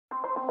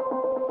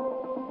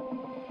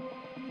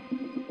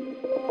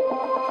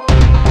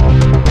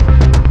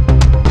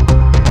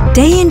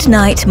Day and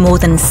night, more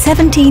than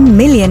 17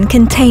 million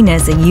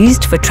containers are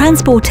used for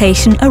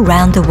transportation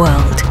around the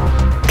world.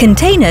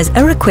 Containers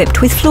are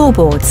equipped with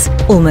floorboards.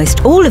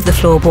 Almost all of the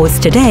floorboards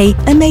today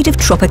are made of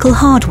tropical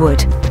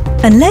hardwood.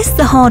 Unless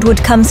the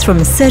hardwood comes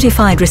from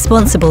certified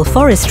responsible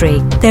forestry,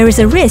 there is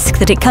a risk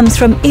that it comes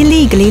from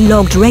illegally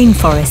logged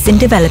rainforests in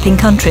developing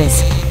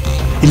countries.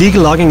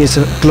 Illegal logging is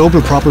a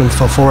global problem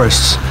for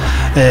forests.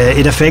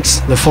 It affects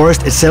the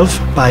forest itself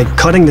by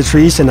cutting the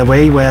trees in a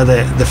way where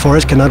the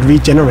forest cannot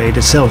regenerate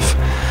itself.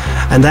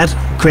 And that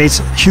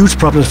creates huge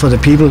problems for the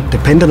people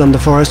dependent on the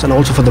forest and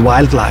also for the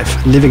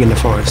wildlife living in the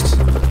forests.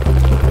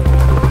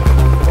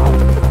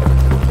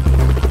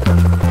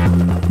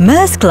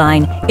 Maersk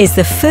Line is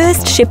the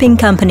first shipping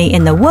company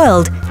in the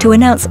world to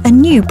announce a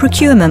new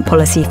procurement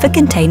policy for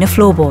container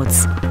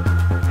floorboards.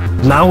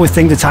 Now we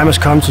think the time has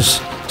come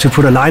to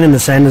put a line in the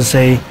sand and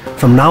say,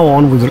 from now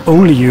on we will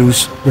only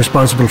use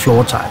responsible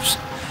floor types.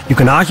 You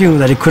can argue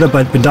that it could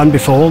have been done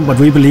before, but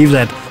we believe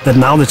that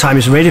now the time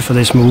is ready for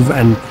this move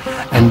and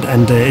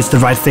it's the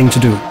right thing to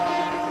do.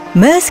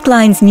 Maersk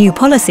Line's new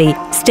policy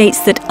states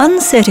that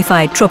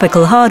uncertified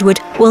tropical hardwood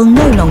will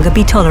no longer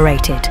be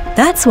tolerated.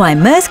 That's why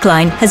Maersk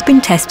Line has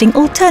been testing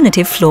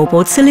alternative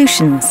floorboard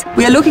solutions.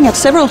 We are looking at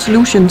several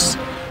solutions.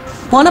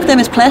 One of them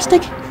is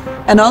plastic,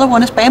 another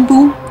one is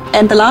bamboo,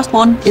 and the last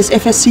one is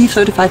FSC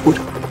certified wood.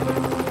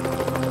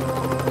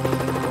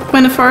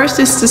 When a forest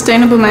is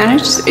sustainably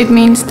managed, it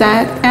means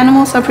that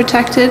animals are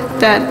protected,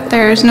 that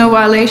there is no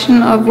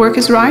violation of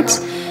workers' rights,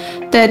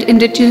 that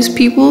indigenous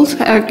peoples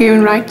are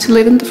given right to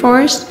live in the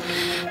forest.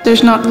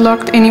 There's not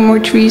locked any more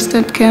trees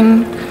that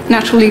can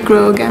naturally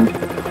grow again.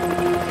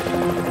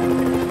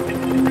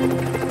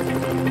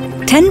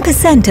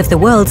 10% of the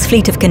world's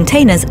fleet of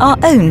containers are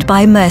owned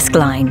by Maersk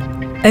Line.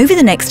 Over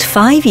the next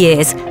 5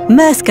 years,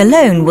 Maersk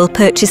alone will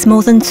purchase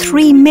more than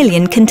 3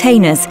 million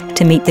containers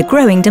to meet the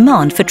growing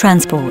demand for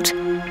transport.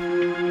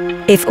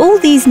 If all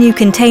these new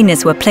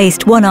containers were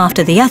placed one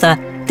after the other,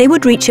 they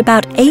would reach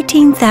about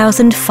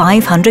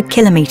 18,500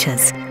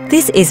 kilometres.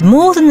 This is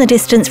more than the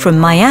distance from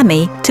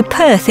Miami to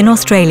Perth in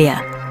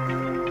Australia.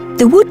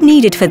 The wood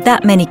needed for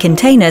that many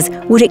containers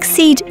would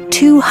exceed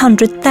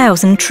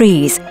 200,000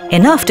 trees,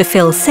 enough to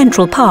fill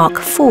Central Park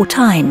 4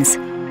 times.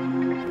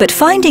 But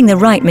finding the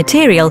right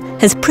material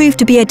has proved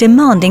to be a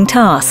demanding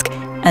task,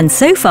 and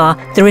so far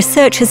the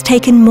research has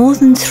taken more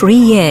than 3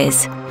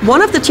 years.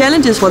 One of the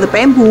challenges for the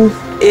bamboo,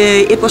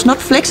 it was not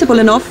flexible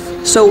enough,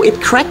 so it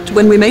cracked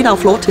when we made our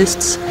floor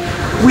tests.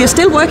 We are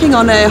still working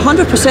on a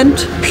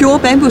 100% pure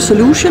bamboo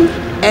solution,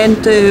 and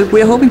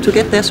we are hoping to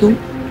get there soon.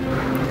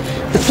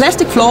 The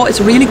plastic floor is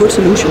a really good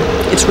solution.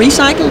 It's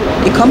recycled,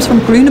 it comes from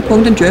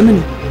Grünepunkt in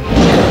Germany.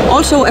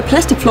 Also, a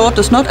plastic floor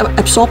does not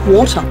absorb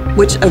water,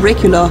 which a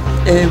regular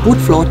wood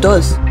floor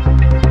does.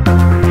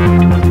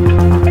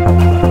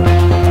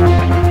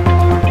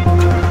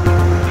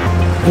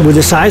 With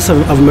the size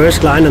of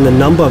Maersk Line and the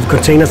number of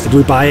containers that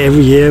we buy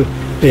every year,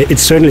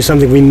 it's certainly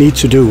something we need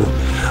to do.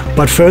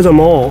 But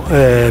furthermore,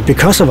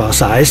 because of our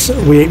size,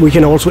 we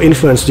can also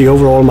influence the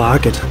overall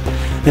market.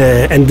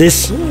 And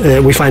this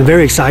we find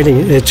very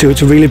exciting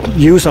to really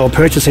use our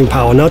purchasing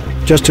power, not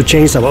just to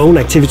change our own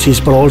activities,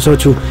 but also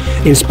to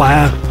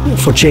inspire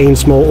for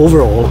change more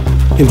overall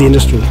in the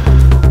industry.